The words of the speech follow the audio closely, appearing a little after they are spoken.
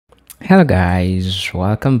Hello guys,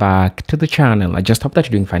 welcome back to the channel. I just hope that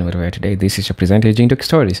you're doing fine wherever you are today. This is your presenter Jintok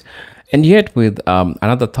Stories, and yet with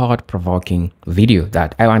another thought-provoking video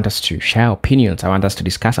that I want us to share opinions. I want us to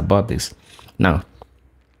discuss about this. Now,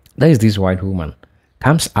 there is this white woman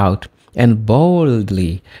comes out and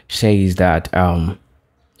boldly says that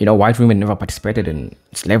white women never participated in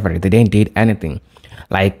slavery. They didn't did anything.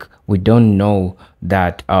 Like we don't know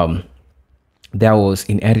that there was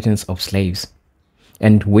inheritance of slaves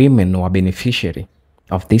and women were beneficiary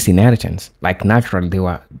of this inheritance. Like naturally they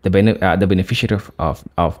were the beneficiary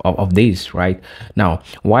of this, right? Now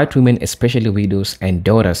white women, especially widows and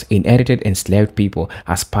daughters, inherited enslaved people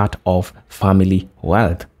as part of family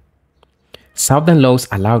wealth. Southern laws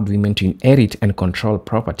allowed women to inherit and control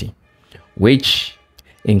property, which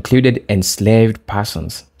included enslaved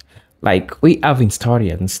persons. Like we have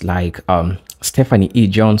historians like Stephanie E.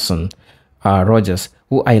 Johnson Rogers,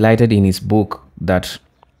 who highlighted in his book that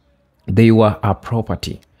they were a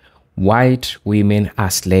property. White women are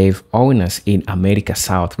slave owners in America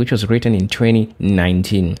South, which was written in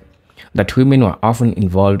 2019. That women were often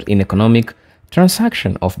involved in economic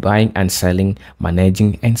transaction of buying and selling,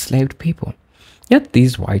 managing enslaved people. Yet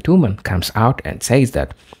this white woman comes out and says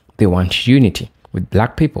that they want unity with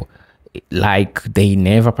black people, like they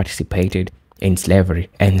never participated in slavery,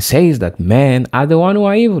 and says that men are the one who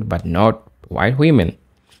are evil, but not white women.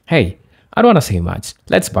 Hey, I don't want to say much.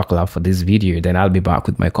 Let's buckle up for this video, then I'll be back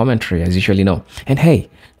with my commentary as usually know. And hey,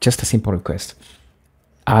 just a simple request.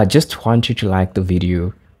 I just want you to like the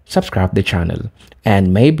video, subscribe the channel,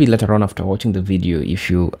 and maybe later on after watching the video, if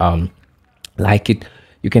you like it,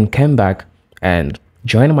 you can come back and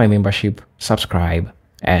join my membership, subscribe,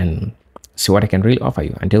 and see what I can really offer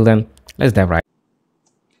you. Until then, let's dive right.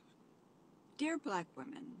 Dear Black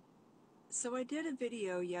women, so I did a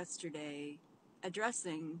video yesterday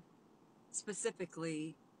addressing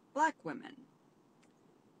specifically Black women.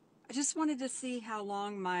 I just wanted to see how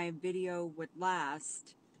long my video would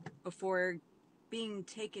last before being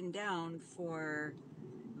taken down for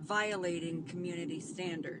violating community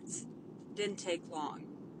standards. Didn't take long.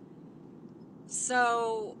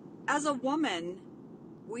 So, as a woman,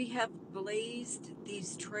 we have blazed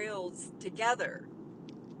these trails together.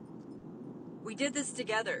 We did this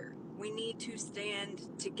together. We need to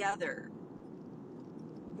stand together.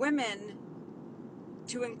 Women,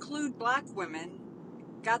 to include Black women,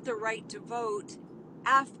 got the right to vote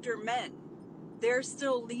after men. They're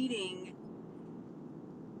still leading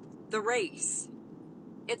the race.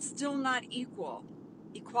 It's still not equal.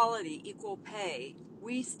 Equality, equal pay.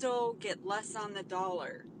 We still get less on the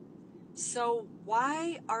dollar. So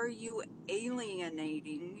why are you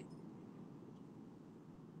alienating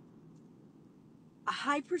a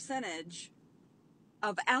high percentage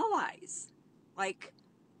of allies? Like,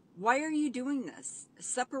 why are you doing this?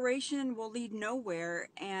 Separation will lead nowhere,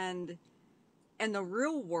 and in the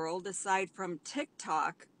real world, aside from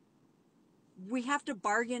TikTok, we have to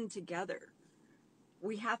bargain together.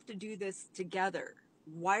 We have to do this together.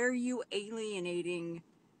 Why are you alienating?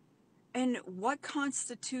 And what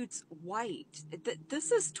constitutes white?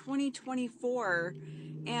 This is 2024,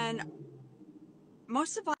 and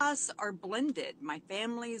most of us are blended. My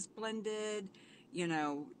family's blended. You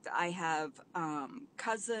know, I have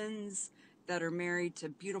cousins that are married to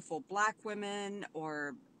beautiful Black women,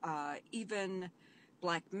 or even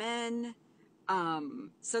Black men.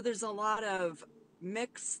 So there's a lot of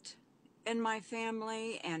mixed in my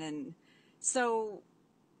family, and so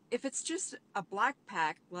if it's just a Black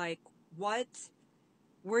pack, like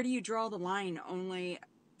where do you draw the line? Only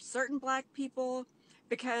certain Black people?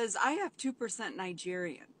 Because I have 2%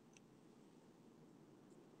 Nigerian.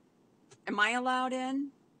 Am I allowed in?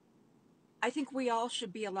 I think we all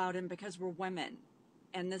should be allowed in because we're women,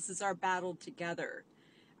 and this is our battle together.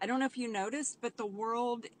 I don't know if you noticed, but the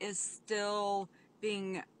world is still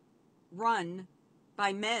being run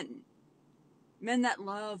by men. Men that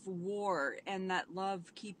love war and that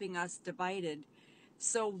love keeping us divided.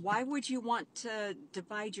 So why would you want to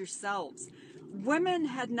divide yourselves? Women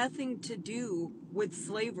had nothing to do with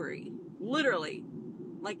slavery. Literally,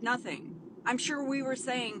 like nothing. I'm sure we were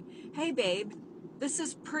saying, hey babe, this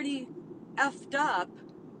is pretty effed up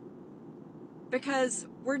because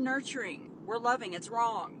we're nurturing, we're loving, it's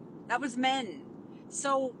wrong. That was men.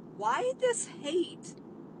 So why this hate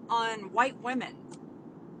on white women?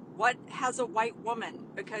 What has a white woman?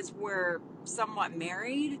 Because we're somewhat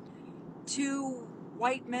married to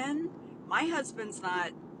white men? My husband's not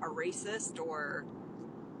a racist, or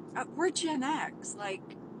we're Gen X. Like,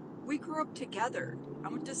 we grew up together. I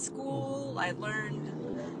went to school. I learned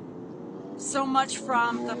so much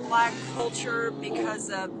from the Black culture because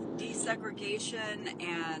of desegregation,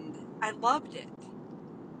 and I loved it.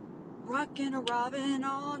 Rockin' a robin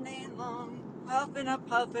all night long, puffin' a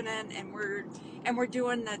puffin', and we're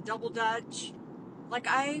doing the double dutch. Like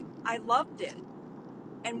I loved it,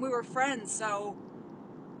 and we were friends. So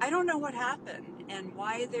I don't know what happened and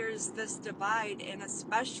why there's this divide, and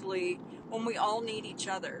especially when we all need each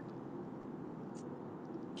other.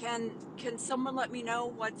 Can someone let me know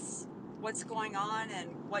what's going on and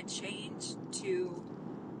what changed to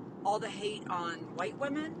all the hate on white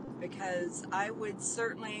women? Because I would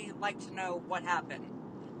certainly like to know what happened.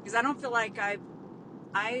 Because I don't feel like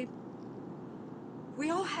we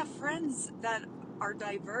all have friends that are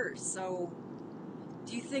diverse. So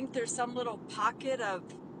do you think there's some little pocket of,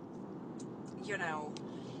 you know,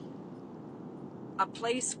 a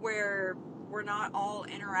place where we're not all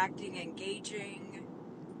interacting, engaging,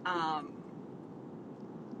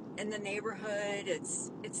 in the neighborhood?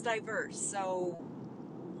 It's diverse. So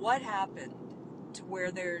what happened to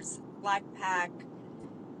where there's black pack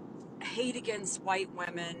hate against white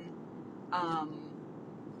women? I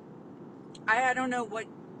don't know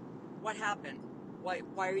what happened.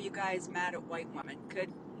 Why are you guys mad at white women?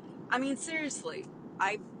 I mean, seriously,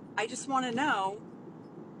 I just want to know.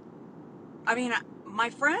 I mean, my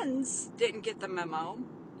friends didn't get the memo.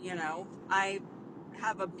 I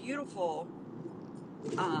have a beautiful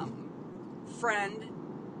friend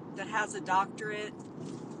that has a doctorate.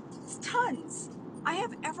 It's tons. I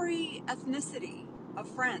have every ethnicity of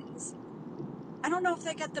friends. I don't know if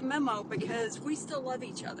they get the memo because we still love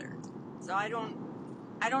each other. So I don't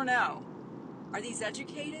know. Are these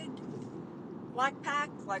educated? Black pack?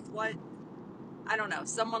 Like what? I don't know.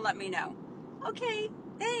 Someone let me know. Okay,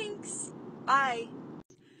 thanks. Bye.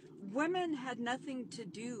 Women had nothing to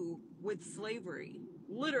do with slavery.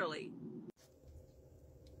 Literally.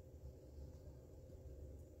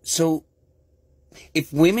 So,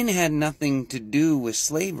 if women had nothing to do with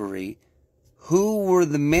slavery, who were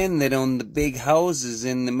the men that owned the big houses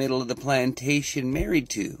in the middle of the plantation married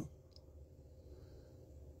to?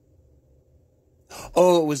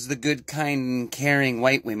 Oh, it was the good, kind, and caring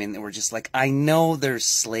white women that were just like, I know there's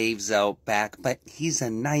slaves out back, but he's a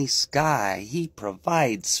nice guy. He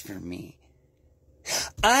provides for me.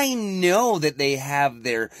 I know that they have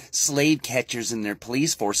their slave catchers and their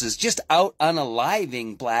police forces just out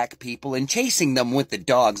unaliving black people and chasing them with the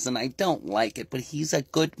dogs, and I don't like it, but he's a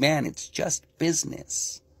good man. It's just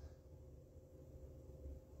business.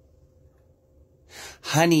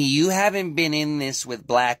 Honey, you haven't been in this with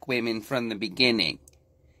black women from the beginning,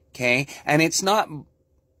 okay? And it's not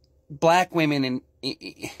black women and...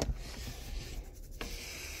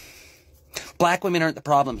 Black women aren't the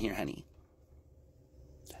problem here, honey.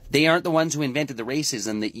 They aren't the ones who invented the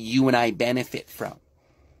racism that you and I benefit from.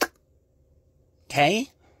 Okay?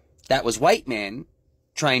 That was white men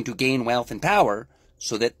trying to gain wealth and power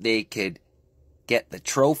so that they could get the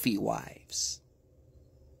trophy wives.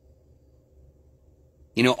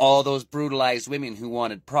 You know, all those brutalized women who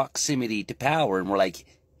wanted proximity to power and were like,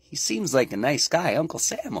 he seems like a nice guy. Uncle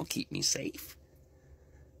Sam will keep me safe.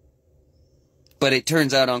 But it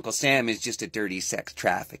turns out Uncle Sam is just a dirty sex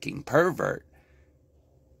trafficking pervert.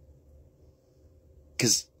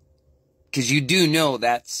 Because you do know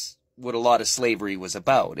that's what a lot of slavery was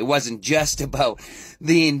about. It wasn't just about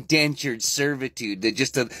the indentured servitude,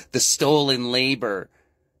 the stolen labor,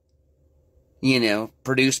 you know,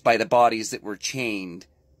 produced by the bodies that were chained.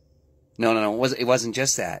 No, it wasn't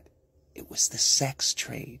just that. It was the sex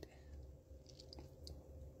trade.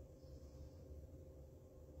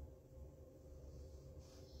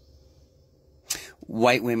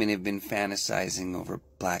 White women have been fantasizing over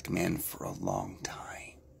black men for a long time.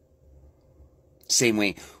 Same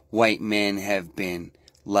way white men have been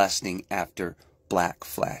lusting after black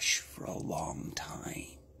flesh for a long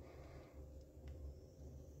time.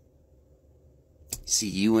 See,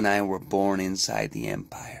 you and I were born inside the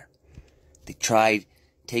empire. They tried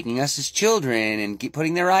taking us as children and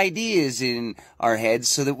putting their ideas in our heads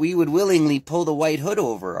so that we would willingly pull the white hood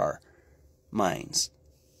over our minds.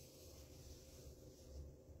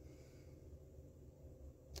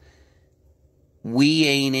 We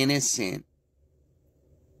ain't innocent.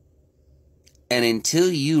 And until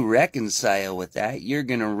you reconcile with that, you're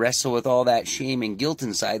going to wrestle with all that shame and guilt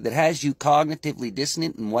inside that has you cognitively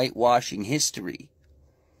dissonant and whitewashing history.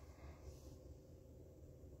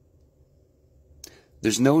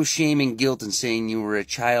 There's no shame and guilt in saying you were a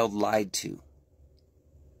child lied to.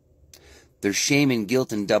 There's shame and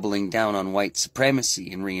guilt in doubling down on white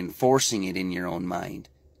supremacy and reinforcing it in your own mind.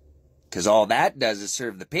 Because all that does is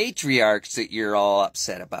serve the patriarchs that you're all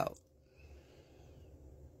upset about.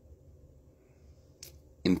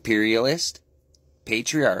 Imperialist,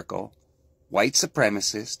 patriarchal, white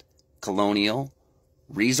supremacist, colonial,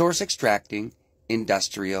 resource extracting,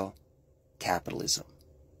 industrial capitalism.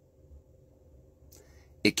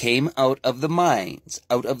 It came out of the minds,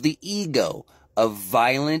 out of the ego of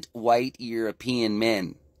violent white European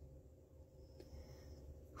men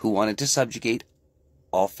who wanted to subjugate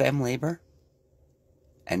all femme labor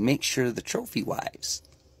and make sure the trophy wives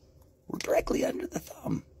were directly under the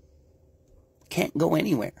thumb. Can't go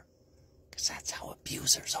anywhere, because that's how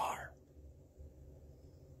abusers are.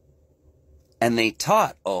 And they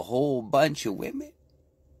taught a whole bunch of women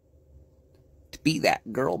to be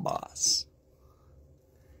that girl boss.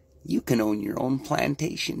 You can own your own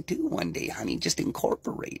plantation too one day, honey. Just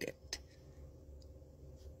incorporate it.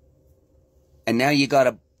 And now you got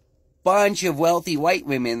a bunch of wealthy white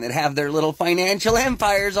women that have their little financial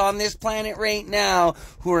empires on this planet right now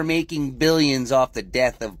who are making billions off the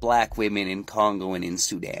death of black women in Congo and in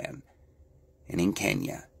Sudan and in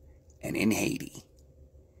Kenya and in Haiti,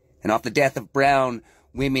 and off the death of brown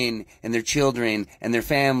women and their children and their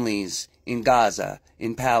families in Gaza,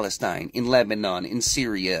 in Palestine, in Lebanon, in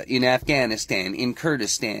Syria, in Afghanistan, in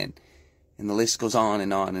Kurdistan. And the list goes on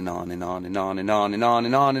and on and on and on and on and on and on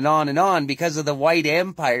and on and on and on because of the white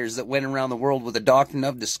empires that went around the world with the doctrine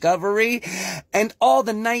of discovery and all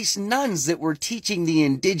the nice nuns that were teaching the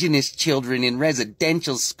indigenous children in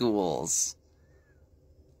residential schools.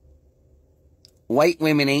 White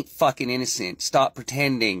women ain't fucking innocent. Stop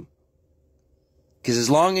pretending. Because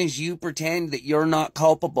as long as you pretend that you're not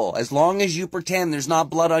culpable, as long as you pretend there's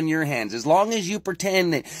not blood on your hands, as long as you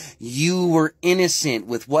pretend that you were innocent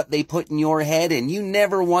with what they put in your head and you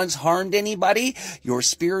never once harmed anybody, you're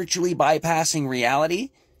spiritually bypassing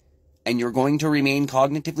reality and you're going to remain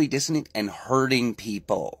cognitively dissonant and hurting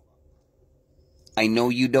people. I know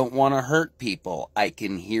you don't want to hurt people. I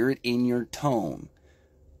can hear it in your tone.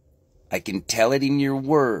 I can tell it in your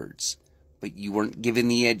words. But you weren't given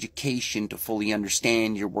the education to fully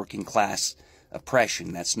understand your working class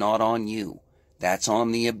oppression. That's not on you. That's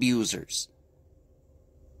on the abusers.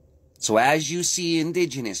 So as you see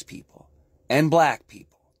indigenous people and black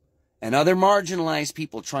people and other marginalized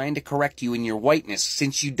people trying to correct you in your whiteness,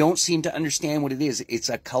 since you don't seem to understand what it is, it's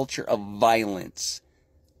a culture of violence.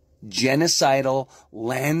 Genocidal,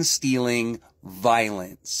 land-stealing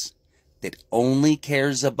violence that only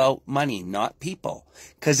cares about money, not people.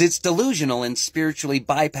 Because it's delusional and spiritually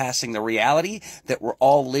bypassing the reality that we're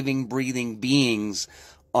all living, breathing beings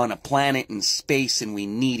on a planet in space and we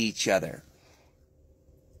need each other.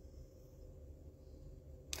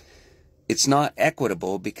 It's not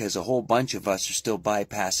equitable because a whole bunch of us are still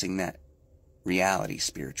bypassing that reality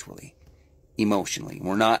spiritually, emotionally.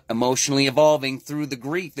 We're not emotionally evolving through the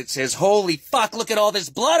grief that says, holy fuck, look at all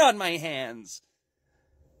this blood on my hands.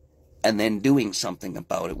 And then doing something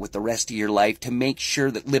about it with the rest of your life to make sure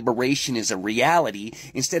that liberation is a reality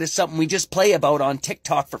instead of something we just play about on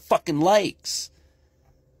TikTok for fucking likes.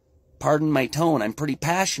 Pardon my tone, I'm pretty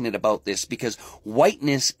passionate about this because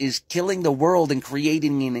whiteness is killing the world and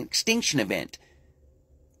creating an extinction event.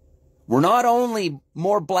 We're not only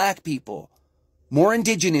more black people, more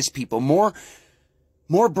indigenous people, more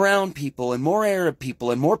brown people and more Arab people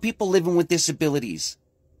and more people living with disabilities.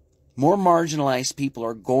 More marginalized people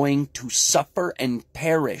are going to suffer and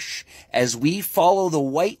perish as we follow the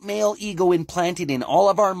white male ego implanted in all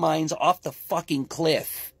of our minds off the fucking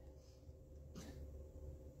cliff.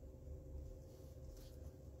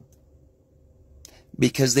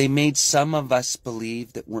 Because they made some of us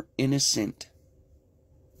believe that we're innocent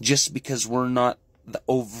just because we're not the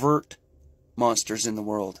overt monsters in the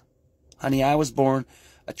world. Honey, I was born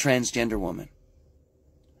a transgender woman.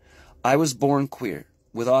 I was born queer,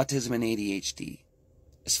 with autism and ADHD,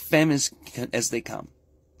 as femme as they come.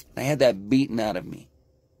 I had that beaten out of me.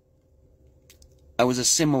 I was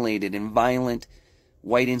assimilated in violent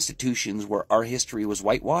white institutions where our history was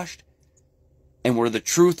whitewashed, and where the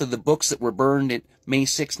truth of the books that were burned at May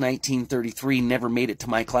 6, 1933 never made it to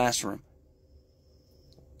my classroom.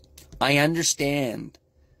 I understand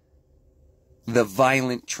the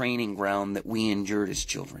violent training ground that we endured as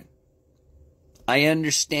children. I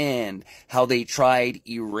understand how they tried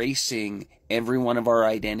erasing every one of our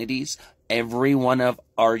identities, every one of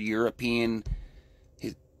our European,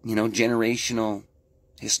 generational,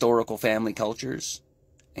 historical family cultures,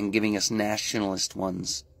 and giving us nationalist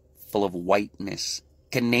ones full of whiteness.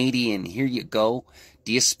 Canadian, here you go.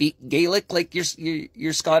 Do you speak Gaelic like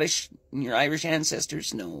your Scottish and your Irish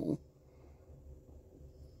ancestors? No.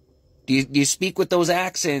 Do you speak with those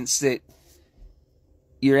accents that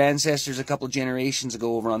your ancestors a couple of generations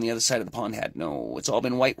ago over on the other side of the pond had? No, it's all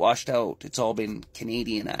been whitewashed out. It's all been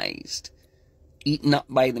Canadianized, eaten up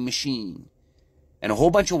by the machine. And a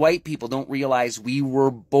whole bunch of white people don't realize we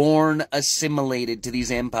were born assimilated to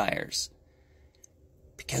these empires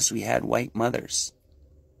because we had white mothers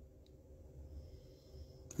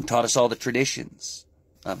who taught us all the traditions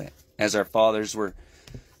of it as our fathers were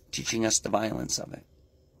teaching us the violence of it.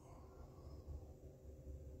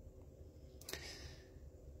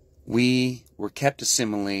 We were kept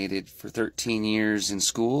assimilated for 13 years in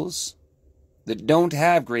schools that don't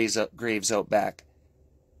have graves out back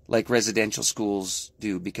like residential schools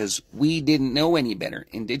do, because we didn't know any better.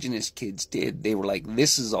 Indigenous kids did. They were like,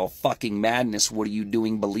 this is all fucking madness. What are you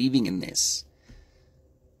doing believing in this?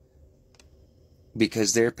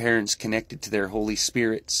 Because their parents connected to their holy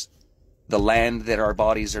spirits, the land that our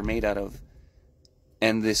bodies are made out of,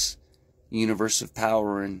 and this universe of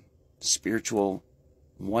power and spiritual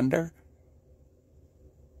wonder,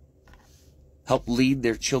 help lead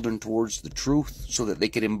their children towards the truth so that they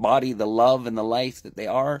could embody the love and the life that they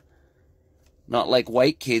are. Not like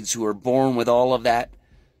white kids who are born with all of that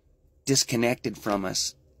disconnected from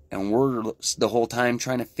us. And we're the whole time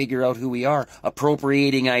trying to figure out who we are.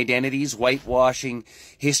 Appropriating identities, whitewashing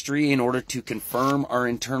history in order to confirm our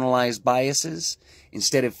internalized biases,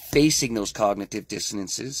 instead of facing those cognitive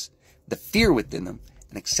dissonances, the fear within them,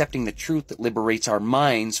 and accepting the truth that liberates our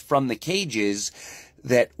minds from the cages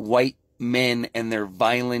that white men and their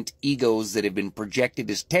violent egos that have been projected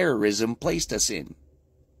as terrorism placed us in.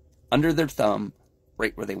 Under their thumb,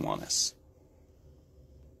 right where they want us.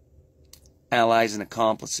 Allies and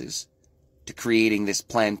accomplices to creating this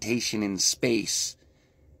plantation in space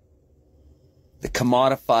that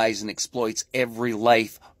commodifies and exploits every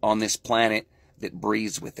life on this planet that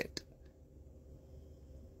breathes with it.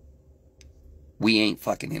 We ain't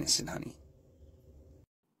fucking innocent, honey.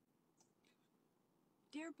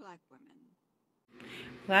 Dear Black women.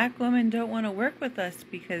 Black women don't want to work with us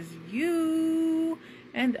because you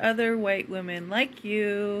and other white women like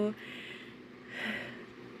you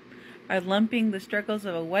are lumping the struggles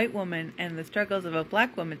of a white woman and the struggles of a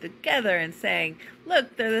black woman together and saying,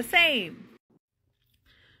 look, they're the same.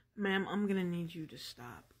 Ma'am, I'm gonna need you to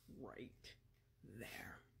stop right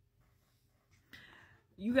there.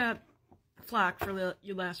 You got flack for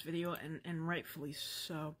your last video, and rightfully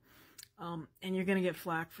so. And you're gonna get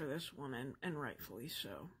flack for this one, and rightfully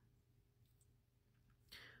so.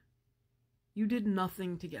 You did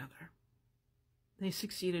nothing together. They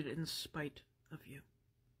succeeded in spite of you.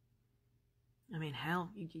 I mean,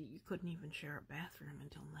 hell, you couldn't even share a bathroom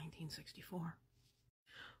until 1964.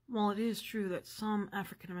 While it is true that some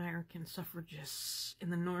African-American suffragists in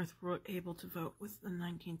the North were able to vote with the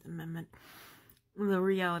 19th Amendment, the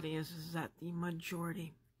reality is that the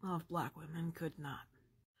majority of black women could not.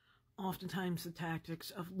 Oftentimes the tactics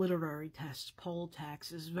of literary tests, poll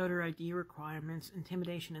taxes, voter ID requirements,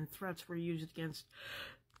 intimidation, and threats were used against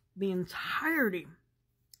the entirety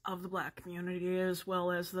of the black community, as well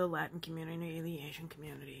as the Latin community, the Asian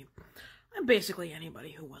community, and basically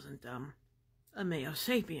anybody who wasn't a Meo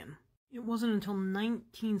sapien. It wasn't until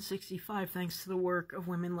 1965, thanks to the work of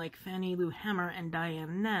women like Fannie Lou Hamer and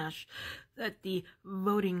Diane Nash, that the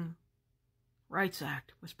Voting Rights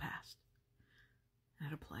Act was passed.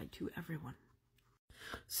 And it applied to everyone.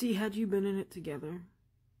 See, had you been in it together,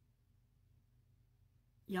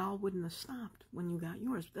 y'all wouldn't have stopped when you got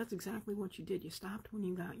yours. But that's exactly what you did. You stopped when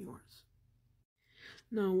you got yours.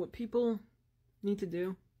 No, what people need to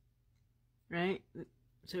do, right?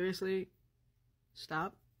 Seriously,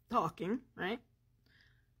 stop talking, right?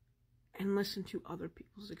 And listen to other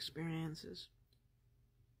people's experiences.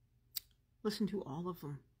 Listen to all of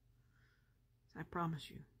them. I promise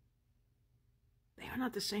you. They are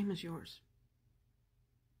not the same as yours.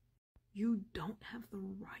 You don't have the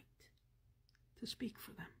right to speak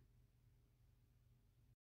for them.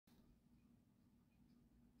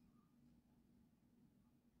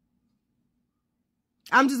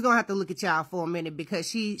 I'm just gonna have to look at y'all for a minute,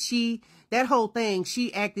 because that whole thing,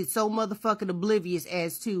 she acted so motherfucking oblivious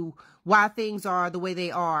as to why things are the way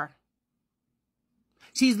they are.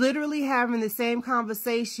 She's literally having the same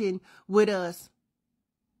conversation with us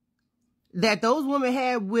that those women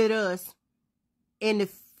had with us in the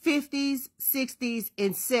 50s, 60s,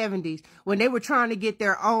 and 70s when they were trying to get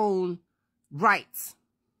their own rights.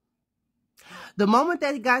 The moment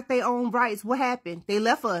they got their own rights, what happened? They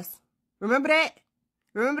left us. Remember that?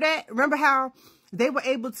 Remember that? Remember how they were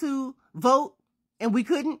able to vote and we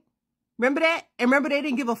couldn't? Remember that? And remember they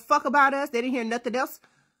didn't give a fuck about us? They didn't hear nothing else?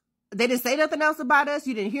 They didn't say nothing else about us?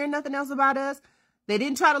 You didn't hear nothing else about us? They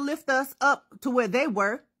didn't try to lift us up to where they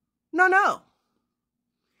were? No.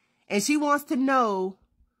 And she wants to know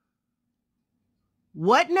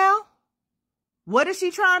what now? What is she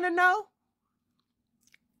trying to know?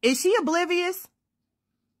 Is she oblivious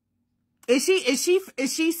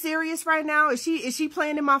Is she serious right now? Is she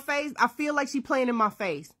playing in my face? I feel like she's playing in my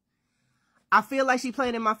face. I feel like she's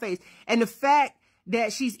playing in my face. And the fact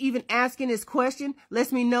that she's even asking this question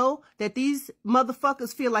lets me know that these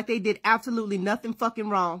motherfuckers feel like they did absolutely nothing fucking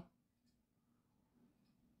wrong.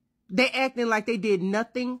 They acting like they did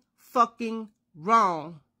nothing fucking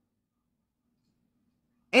wrong.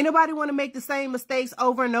 Ain't nobody want to make the same mistakes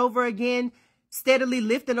over and over again, steadily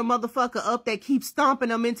lifting a motherfucker up that keeps stomping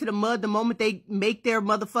them into the mud the moment they make their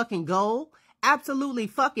motherfucking goal. Absolutely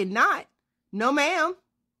fucking not. No, ma'am.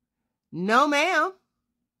 No, ma'am.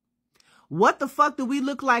 What the fuck do we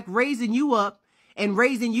look like raising you up and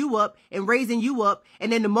raising you up and raising you up?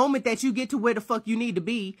 And then the moment that you get to where the fuck you need to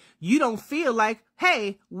be, you don't feel like,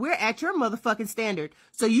 hey, we're at your motherfucking standard.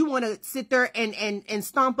 So you want to sit there and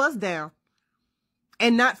stomp us down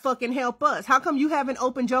and not fucking help us. How come you haven't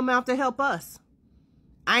opened your mouth to help us?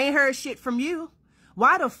 I ain't heard shit from you.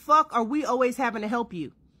 Why the fuck are we always having to help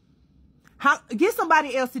you? Get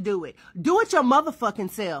somebody else to do it. Do it your motherfucking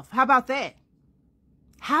self. How about that?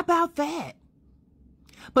 How about that?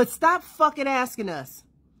 But stop fucking asking us.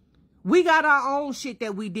 We got our own shit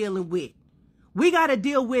that we dealing with. We got to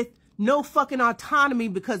deal with no fucking autonomy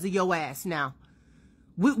because of your ass now.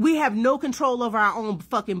 We have no control over our own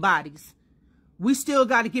fucking bodies. We still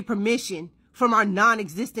got to get permission from our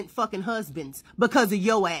non-existent fucking husbands because of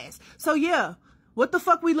your ass. So yeah, what the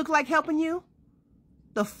fuck we look like helping you?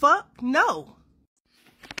 The fuck? No.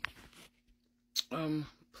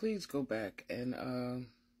 Please go back and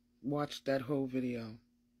watch that whole video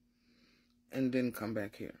and then come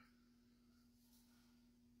back here.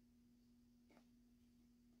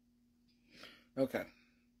 Okay.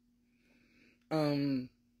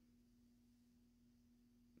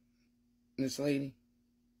 This lady.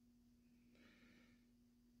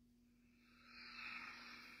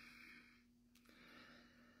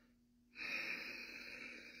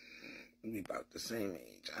 We about the same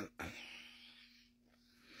age.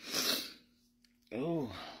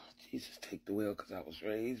 Oh, Jesus, take the wheel, because I was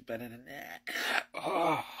raised better than that.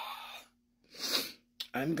 Oh,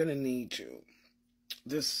 I'm gonna need you.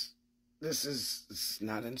 This is, it's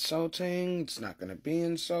not insulting. It's not gonna be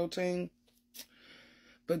insulting.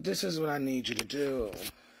 But this is what I need you to do.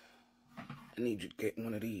 I need you to get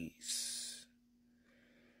one of these.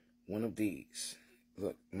 One of these.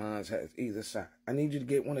 Look, mine has either side. I need you to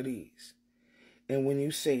get one of these. And when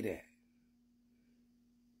you say that,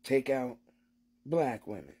 take out black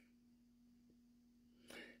women.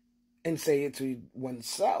 And say it to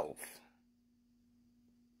oneself.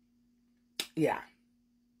 Yeah.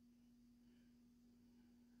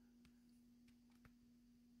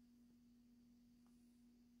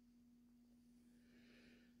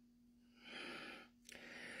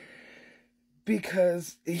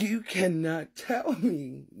 Because you cannot tell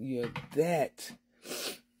me you're that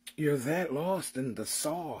lost in the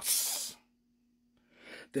sauce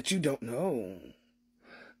that you don't know.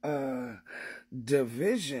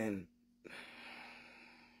 Division.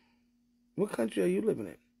 What country are you living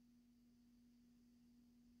in?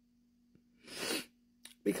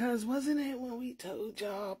 Because wasn't it when we told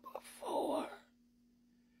y'all before?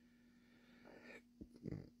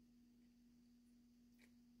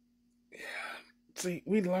 See,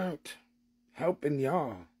 we learned helping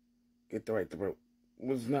y'all get the right to vote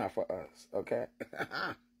was not for us, okay?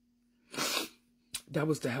 That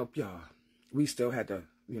was to help y'all. We still had to,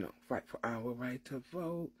 fight for our right to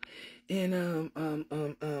vote. And,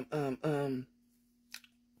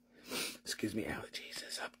 excuse me, allergies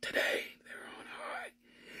is up today. They're on high.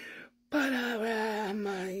 But,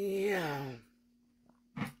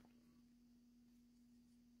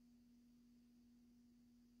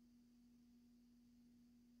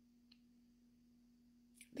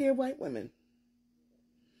 Dear white women,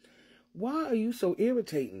 why are you so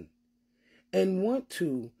irritating and want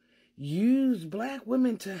to use black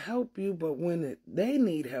women to help you, but when they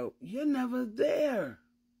need help, you're never there?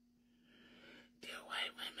 Dear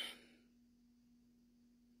white women,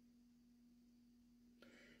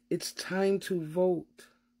 it's time to vote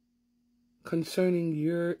concerning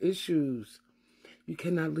your issues. You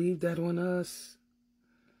cannot leave that on us.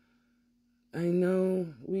 I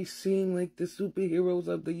know we seem like the superheroes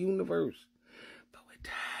of the universe, but we're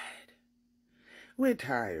tired. We're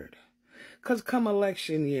tired. Because come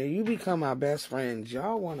election year, you become our best friends.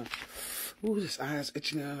 Y'all want to... Ooh, this eye's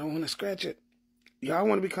itching and I don't want to scratch it. Y'all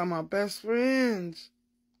want to become our best friends.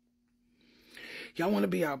 Y'all want to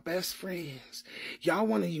be our best friends. Y'all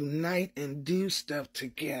want to unite and do stuff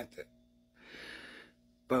together.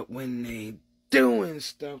 But when they doing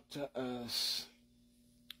stuff to us...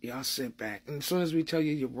 Y'all sit back. And as soon as we tell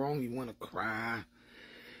you you're wrong, you want to cry.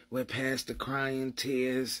 We're past the crying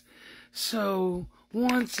tears. So,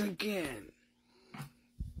 once again,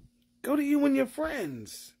 go to you and your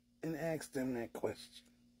friends and ask them that question.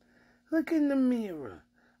 Look in the mirror.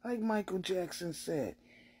 Like Michael Jackson said,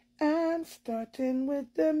 I'm starting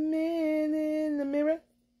with the man in the mirror.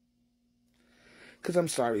 'Cause I'm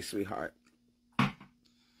sorry, sweetheart.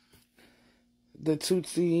 The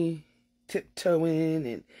Tootsie tiptoeing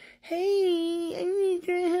and, hey, I need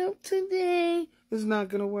your help today. It's not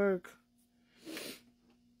going to work.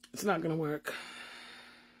 It's not going to work.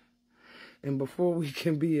 And before we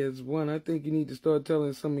can be as one, I think you need to start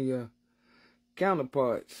telling some of your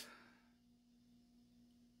counterparts.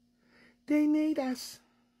 They need us.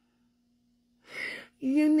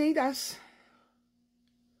 You need us.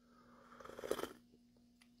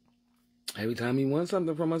 Every time you want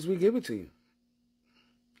something from us, we give it to you.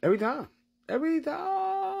 Every time. Every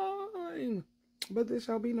time. But there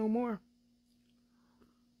shall be no more.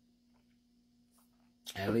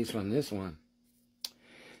 At least from this one.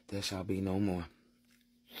 There shall be no more.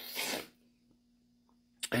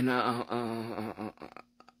 And I'm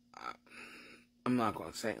not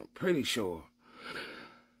going to say I'm pretty sure.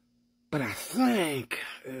 But I think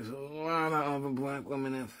there's a lot of other black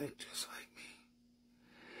women that think just like me.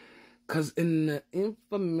 Because in the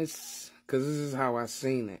infamous, because this is how I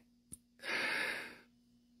seen it.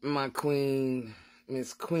 My queen,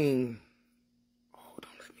 Miss Queen. Oh,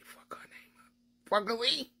 don't let me fuck her name up.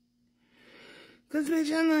 Fuckery. Because,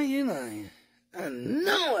 bitch, I know you lying. I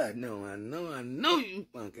know you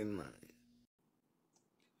fucking lying.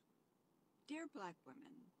 Dear black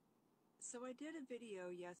women, so I did a video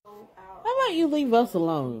yesterday. How about you leave us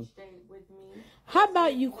alone? How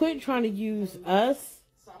about you quit trying to use us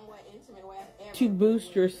to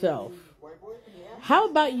boost yourself? How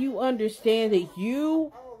about you understand that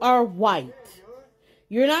you are white?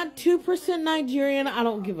 You're not 2% Nigerian. I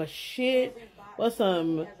don't give a shit what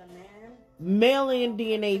some mail-in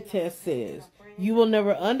DNA test says. You will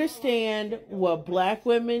never understand what black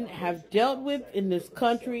women have dealt with in this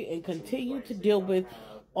country and continue to deal with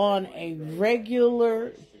on a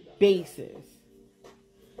regular basis.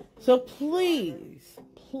 So please,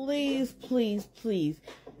 please, please, please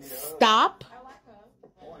stop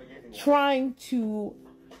trying to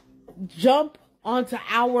jump onto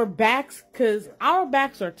our backs, because our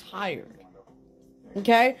backs are tired.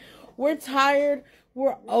 Okay? We're tired.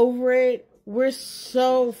 We're over it. We're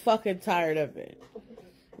so fucking tired of it.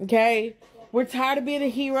 Okay? We're tired of being the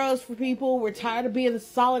heroes for people. We're tired of being the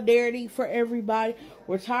solidarity for everybody.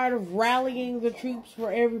 We're tired of rallying the troops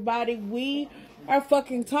for everybody. We are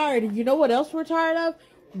fucking tired. And you know what else we're tired of?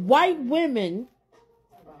 White women.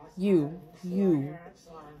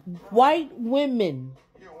 White women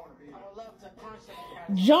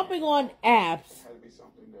jumping on apps,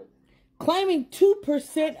 claiming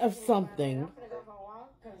 2% of something,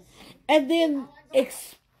 and then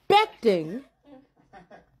expecting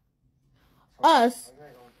us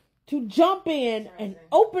to jump in and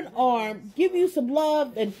open arm, give you some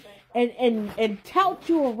love, and tout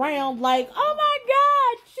you around like, oh my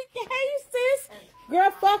God, hey sis,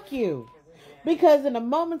 girl, fuck you. Because in a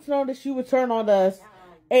moment's notice, you would turn on us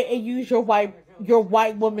and use your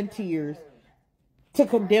white woman tears to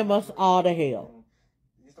condemn us all to hell.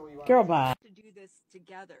 Girl, bye. To do this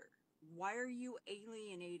together. Why are you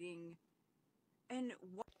alienating? And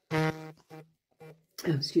what? Oh,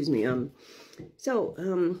 excuse me. Her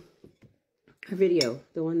video,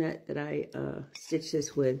 the one that I stitched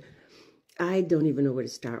this with, I don't even know where to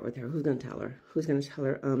start with her. Who's gonna tell her? Who's gonna tell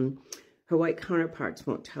her? Her white counterparts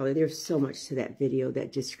won't tell her. There's so much to that video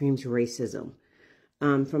that just screams racism.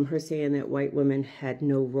 From her saying that white women had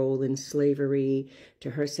no role in slavery, to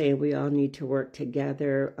her saying we all need to work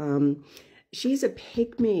together. She's a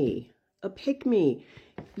pick-me.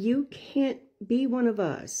 You can't be one of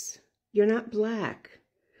us. You're not black.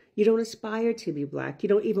 You don't aspire to be black. You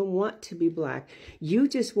don't even want to be black. You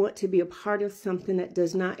just want to be a part of something that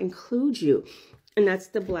does not include you. And that's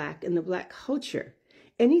the black and the black culture.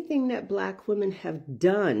 Anything that black women have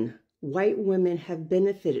done, white women have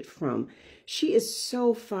benefited from. She is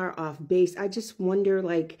so far off base. I just wonder,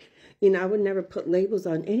 like, I would never put labels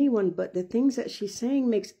on anyone, but the things that she's saying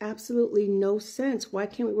makes absolutely no sense. Why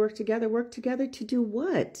can't we work together? Work together to do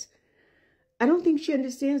what? I don't think she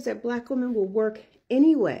understands that black women will work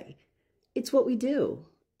anyway. It's what we do.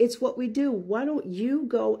 It's what we do. Why don't you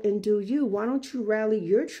go and do you? Why don't you rally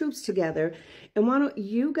your troops together? And why don't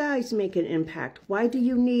you guys make an impact? Why do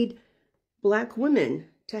you need black women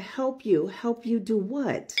to help you? Help you do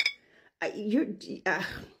what?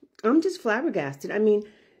 I'm just flabbergasted. I mean,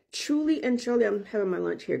 truly and truly, I'm having my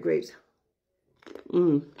lunch here, grapes.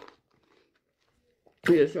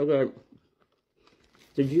 It's so good.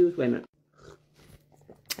 The juice, wait a minute.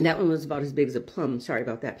 That one was about as big as a plum. Sorry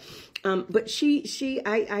about that. But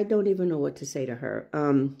I don't even know what to say to her.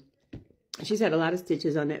 She's had a lot of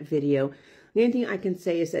stitches on that video. The only thing I can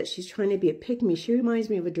say is that she's trying to be a pick-me. She reminds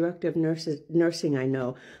me of a director of nursing I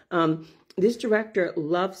know. This director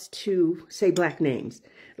loves to say black names.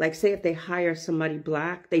 Like, say if they hire somebody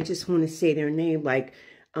black, they just want to say their name, like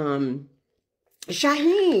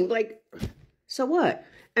Shaheem. Like, so what?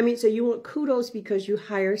 I mean, so you want kudos because you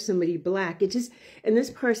hire somebody black. It just, and this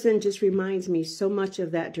person just reminds me so much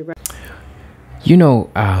of that director. You know,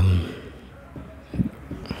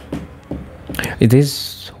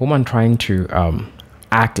 this woman trying to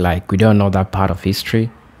act like we don't know that part of history,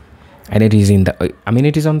 and it is in the, I mean,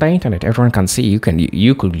 it is on the internet. Everyone can see. You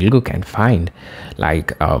could look and find,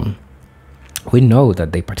 like, we know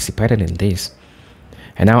that they participated in this,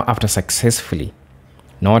 and now after successfully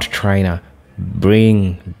not trying to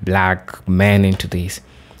bring black men into this,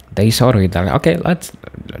 they saw it that, okay,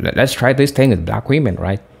 let's try this thing with black women,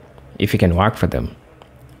 right? If it can work for them.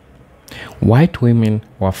 White women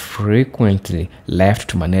were frequently left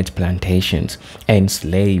to manage plantations and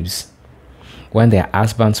slaves when their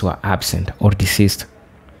husbands were absent or deceased.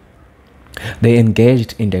 They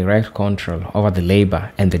engaged in direct control over the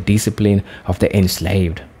labor and the discipline of the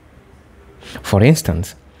enslaved. For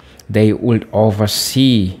instance, they would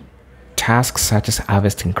oversee tasks such as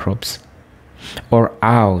harvesting crops or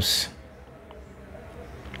house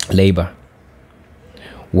labor,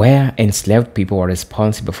 where enslaved people were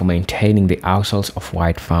responsible for maintaining the households of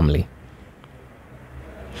white family.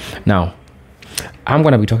 Now, I'm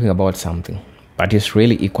going to be talking about something, but it's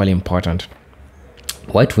really equally important.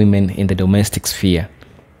 White women in the domestic sphere.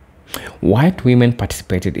 White women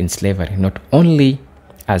participated in slavery not only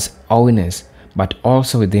as owners, but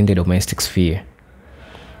also within the domestic sphere,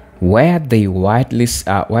 where they wielded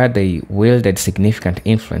significant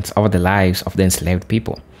influence over the lives of the enslaved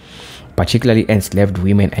people, particularly enslaved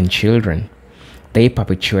women and children. They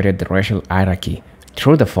perpetuated the racial hierarchy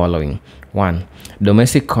through the following. 1.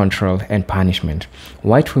 Domestic control and punishment.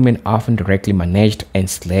 White women often directly managed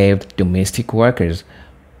enslaved domestic workers,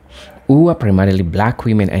 who were primarily black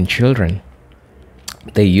women and children.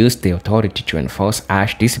 They used the authority to enforce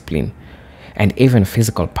harsh discipline and even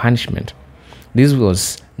physical punishment. This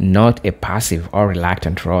was not a passive or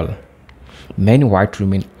reluctant role. Many white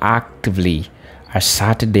women actively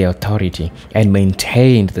asserted their authority and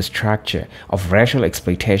maintained the structure of racial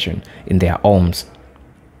exploitation in their homes.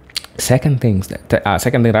 Second thing that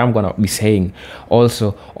I'm going to be saying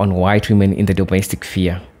also on white women in the domestic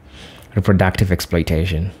sphere: reproductive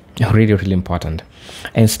exploitation. Really, really important.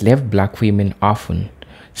 Enslaved black women often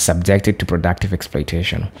subjected to reproductive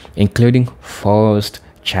exploitation, including forced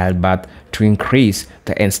childbirth to increase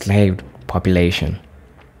the enslaved population.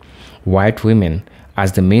 White women,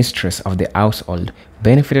 as the mistress of the household,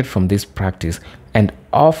 benefited from this practice and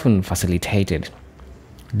often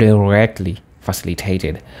directly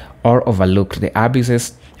facilitated or overlooked the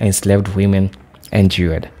abuses enslaved women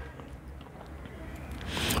endured.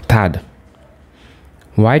 Third,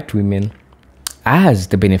 white women as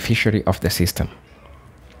the beneficiary of the system.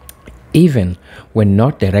 Even when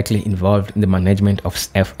not directly involved in the management of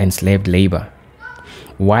enslaved labor,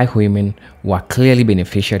 white women were clearly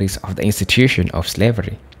beneficiaries of the institution of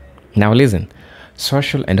slavery. Now listen,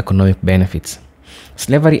 social and economic benefits.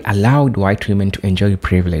 Slavery allowed white women to enjoy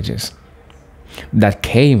privileges that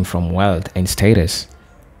came from wealth and status.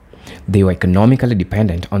 They were economically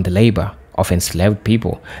dependent on the labor of enslaved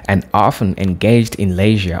people and often engaged in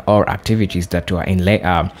leisure or activities that were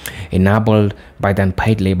enabled by the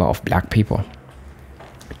unpaid labor of black people.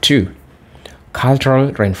 2.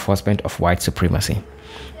 Cultural reinforcement of white supremacy.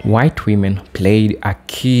 White women played a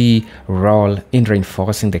key role in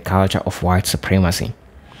reinforcing the culture of white supremacy.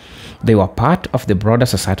 They were part of the broader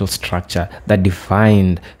societal structure that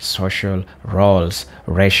defined social roles,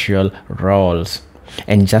 racial roles,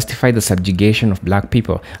 and justified the subjugation of black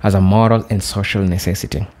people as a moral and social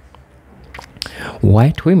necessity.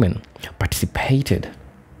 White women participated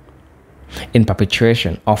in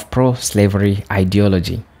perpetuation of pro-slavery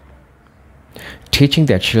ideology, teaching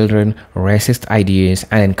their children racist ideas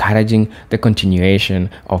and encouraging the continuation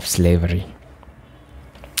of slavery.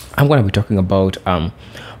 I'm going to be talking about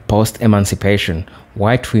post-emancipation,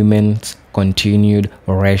 white women's continued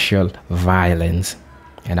racial violence,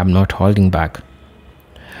 and I'm not holding back.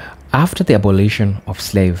 After the abolition of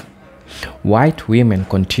slavery, white women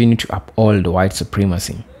continued to uphold white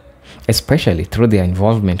supremacy, especially through their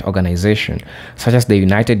involvement in organizations such as the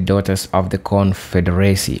United Daughters of the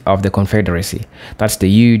Confederacy, that's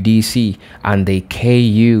the UDC, and the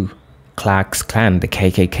KUT, Klux Klan, the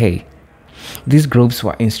KKK. These groups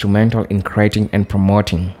were instrumental in creating and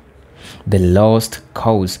promoting the lost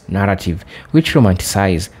cause narrative, which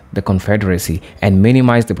romanticized the Confederacy and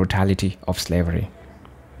minimized the brutality of slavery.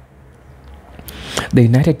 The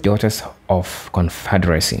United Daughters of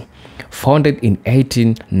Confederacy, founded in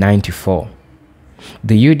 1894,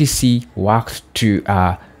 the UDC worked to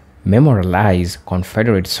memorialize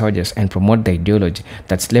Confederate soldiers and promote the ideology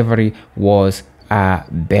that slavery was a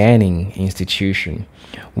banning institution.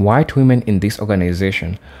 White women in this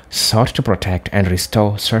organization sought to protect and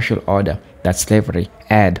restore social order that slavery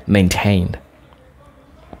had maintained.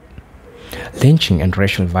 Lynching and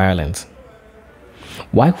racial violence.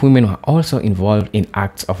 White women were also involved in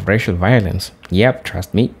acts of racial violence. Yep,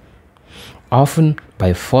 trust me. Often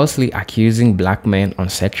by falsely accusing black men on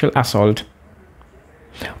sexual assault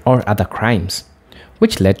or other crimes,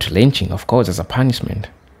 which led to lynching, of course, as a punishment.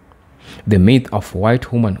 The myth of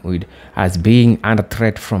white womanhood as being under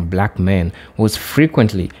threat from black men was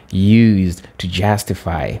frequently used to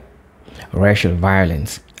justify racial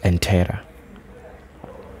violence and terror.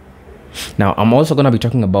 Now, I'm also going to be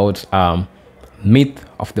talking about myth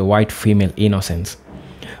of the white female innocence.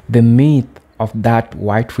 The myth of that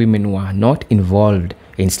white women were not involved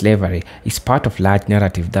in slavery is part of large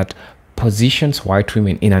narrative that positions white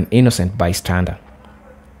women in an innocent bystander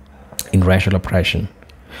in racial oppression.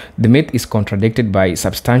 The myth is contradicted by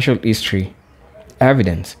substantial history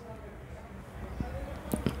evidence.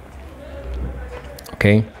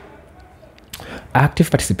 Okay. Active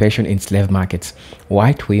participation in slave markets.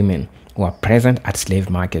 White women were present at slave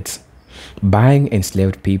markets, buying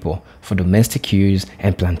enslaved people for domestic use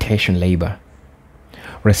and plantation labor.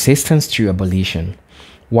 Resistance to abolition.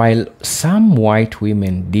 While some white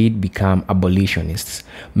women did become abolitionists,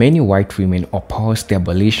 many white women opposed the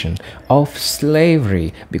abolition of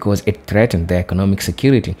slavery because it threatened their economic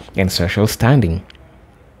security and social standing.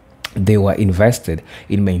 They were invested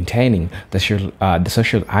in maintaining the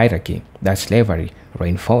social hierarchy that slavery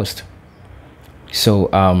reinforced. So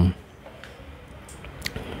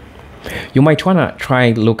you might want to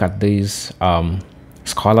try look at these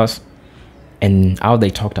scholars and how they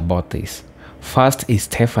talked about this. First is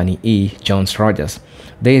Stephanie E. Jones Rogers.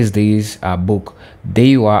 There is this book,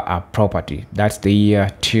 They Were a Property. That's the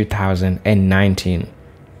year 2019.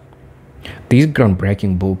 This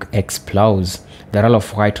groundbreaking book explores the role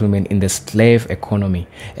of white women in the slave economy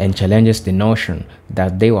and challenges the notion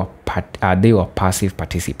that they were passive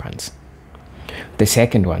participants. The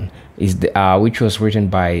second one is which was written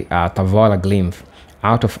by Tavola Glimf,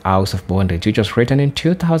 Out of House of Bondage, which was written in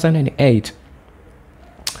 2008.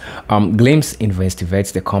 Glimf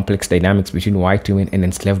investigates the complex dynamics between white women and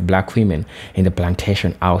enslaved black women in the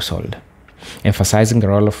plantation household, emphasizing the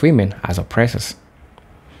role of women as oppressors.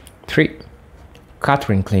 3.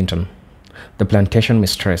 Catherine Clinton, The Plantation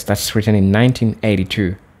Mistress, that's written in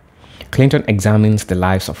 1982. Clinton examines the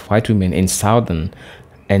lives of white women in South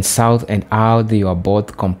and how they were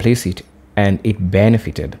both complicit and it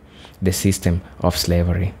benefited the system of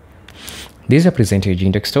slavery. These are presented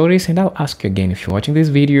Eugene Tech Stories, and I'll ask you again, if you're watching this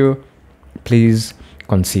video, please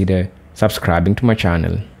consider subscribing to my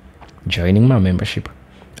channel, joining my membership.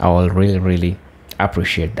 I will really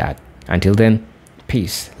appreciate that. Until then,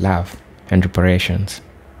 peace, love, and reparations.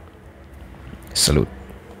 Salute.